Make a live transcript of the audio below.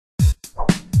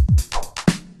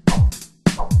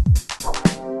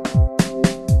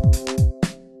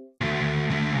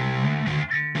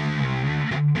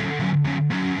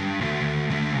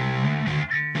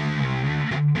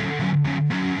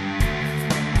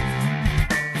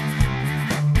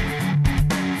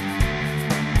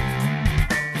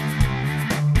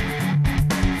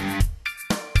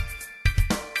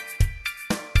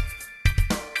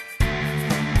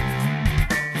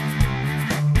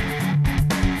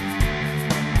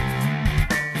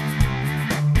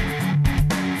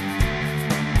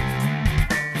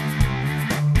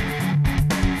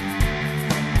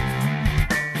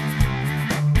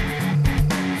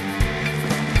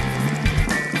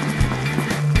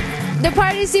The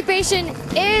participation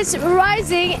is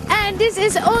rising, and this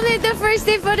is only the first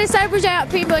day for the Cyberjaya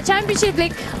Paintball Championship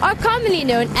League, or commonly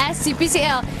known as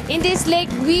CPCL. In this league,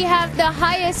 we have the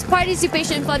highest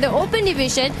participation for the open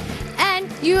division, and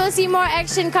you will see more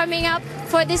action coming up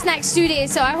for this next 2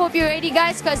 days. So I hope you're ready,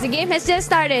 guys, because the game has just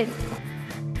started.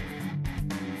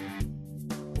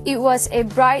 It was a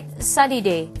bright, sunny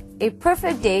day, a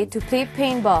perfect day to play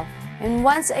paintball, and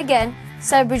once again,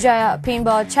 Cyberjaya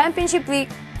Paintball Championship League,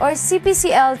 or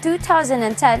CPCL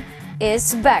 2010,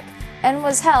 is back and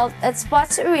was held at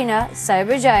Sports Arena,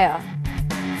 Cyberjaya.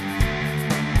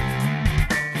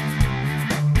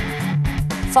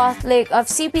 Fourth leg of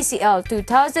CPCL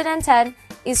 2010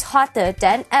 is hotter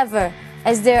than ever,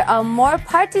 as there are more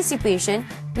participation,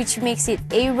 which makes it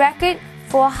a record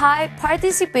for high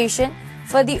participation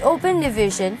for the open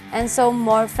division, and so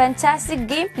more fantastic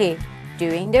gameplay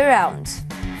during the rounds.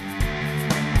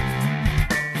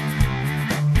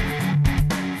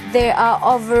 There are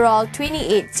overall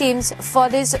 28 teams for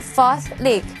this fourth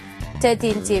league,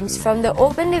 13 teams from the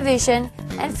open division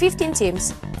and 15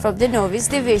 teams from the novice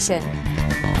division.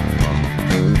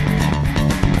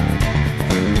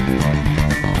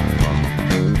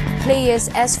 Players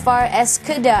as far as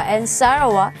Kedah and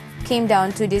Sarawak came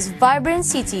down to this vibrant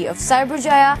city of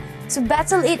Cyberjaya to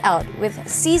battle it out with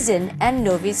seasoned and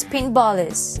novice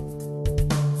paintballers.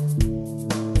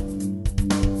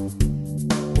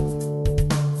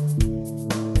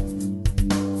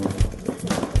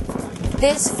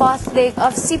 This fourth leg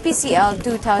of CPCL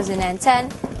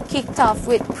 2010 kicked off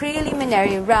with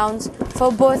preliminary rounds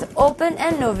for both open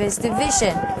and novice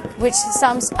division, which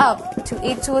sums up to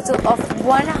a total of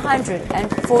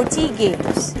 140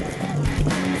 games.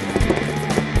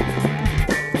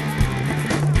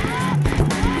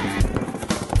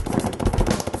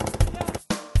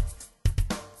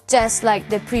 Just like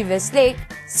the previous leg,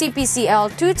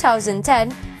 CPCL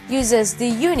 2010 uses the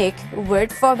unique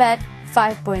word format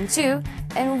 5.2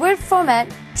 and word format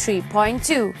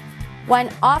 3.2. One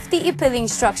of the appealing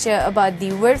structure about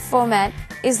the word format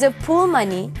is the pool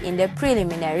money in the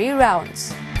preliminary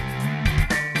rounds.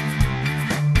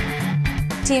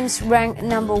 Teams ranked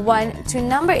number 1 to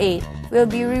number 8 will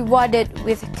be rewarded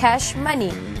with cash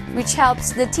money, which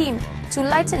helps the team to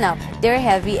lighten up their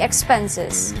heavy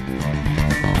expenses.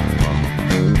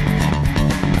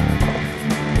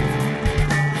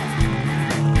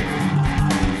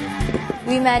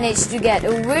 We managed to get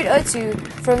a word or two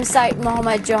from Syed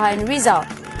Muhammad Johan Rizal,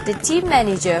 the team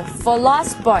manager for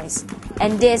Lost Boys,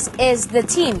 and this is the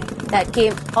team that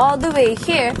came all the way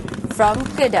here from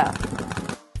Kedah.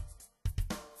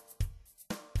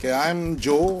 Okay, I'm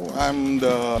Joe. I'm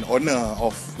the owner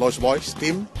of Lost Boys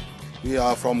team. We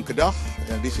are from Kedah,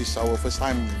 and this is our first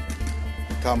time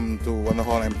come to Werna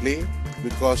Hol and play,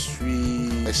 because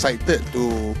we excited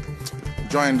to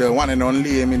join the one and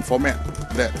only format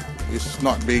that is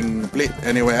not being played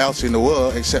anywhere else in the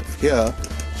world except here,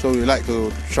 so we like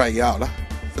to try it out.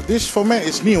 This format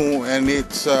is new, and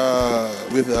it's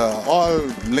with all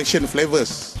Malaysian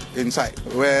flavors inside,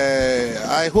 where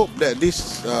I hope that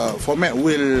this format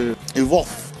will evolve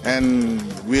and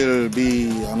will be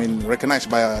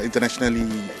recognized by internationally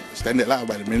standard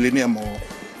by the Millennium, or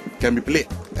can be played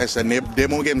as a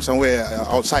demo game somewhere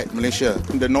outside Malaysia.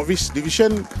 In the novice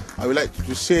division, I would like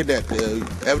to say that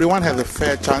everyone has a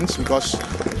fair chance, because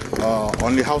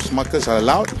only house markers are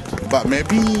allowed. But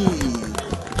maybe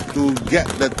to get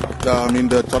the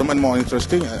tournament more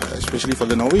interesting, especially for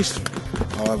the novice,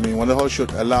 Werna Hol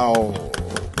should allow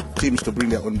teams to bring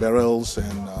their own barrels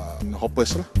and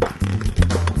hoppers.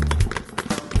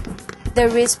 The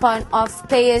response of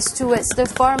players towards the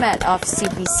format of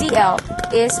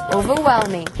CPCL is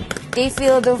overwhelming. They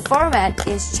feel the format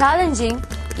is challenging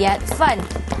yet fun.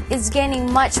 It's gaining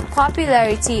much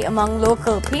popularity among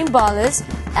local paintballers,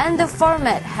 and the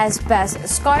format has best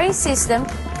scoring system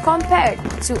compared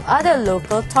to other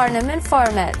local tournament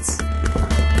formats.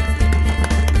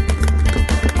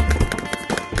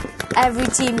 Every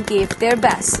team gave their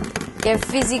best. Their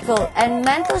physical and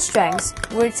mental strengths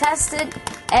were tested,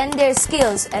 and their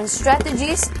skills and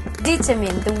strategies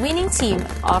determined the winning team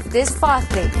of this fourth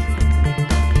league.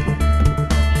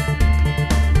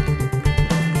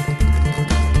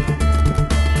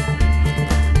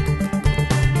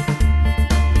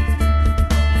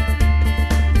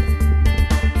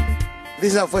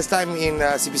 This is our first time in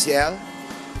CPCL.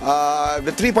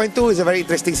 The 3.2 is a very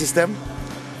interesting system.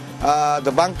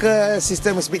 The bunker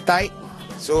system is a bit tight,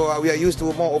 so we are used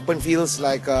to more open fields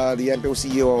like the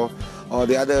MPOC or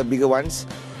the other bigger ones.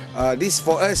 This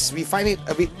for us, we find it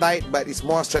a bit tight, but it's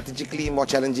more strategically more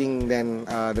challenging than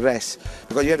the rest,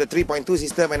 because you have the 3.2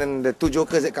 system and then the two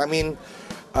jokers that come in.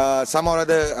 some or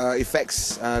other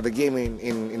affects the game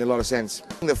in a lot of sense.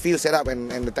 The field setup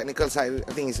and the technical side,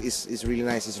 I think is really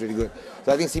nice. It's really good.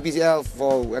 So I think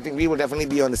CPCL I think we will definitely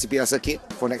be on the CPL circuit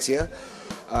for next year.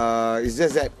 It's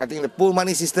just that I think the pool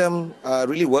money system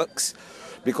really works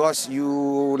because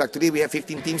like today we have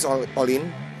 15 teams all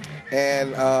in,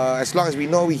 and as long as we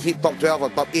know we hit top 12 or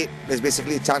top 8, there's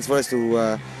basically a chance for us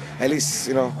to at least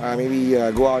maybe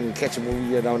go out and catch a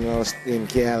movie down in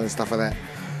KL and stuff like that.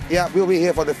 Yeah, we'll be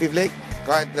here for the 5th leg.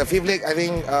 The 5th leg, I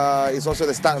think, is also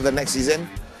the start of the next season.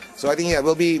 So I think, yeah,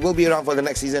 we'll be around for the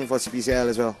next season for CPCL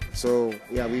as well. So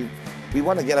yeah, we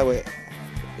want to get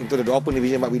into the open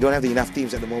division, but we don't have enough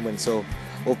teams at the moment. So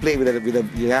we'll play with the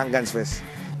young guns first.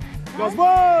 Los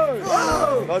Boys!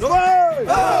 Los Boys!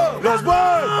 Los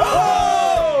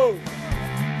Boys!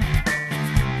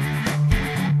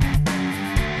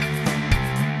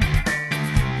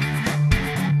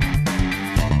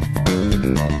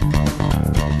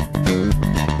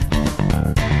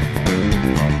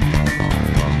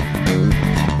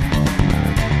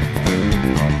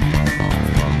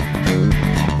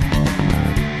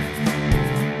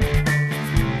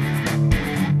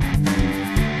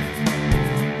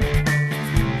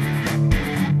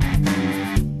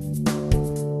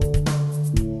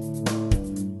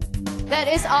 That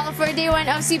is all for day 1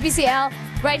 of CPCL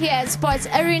right here at Sports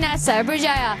Arena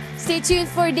Cyberjaya. Stay tuned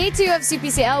for day 2 of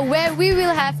CPCL where we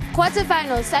will have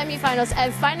quarterfinals, semi-finals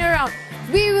and final round.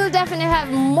 We will definitely have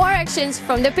more actions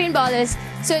from the Paintballers.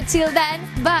 So till then,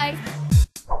 bye!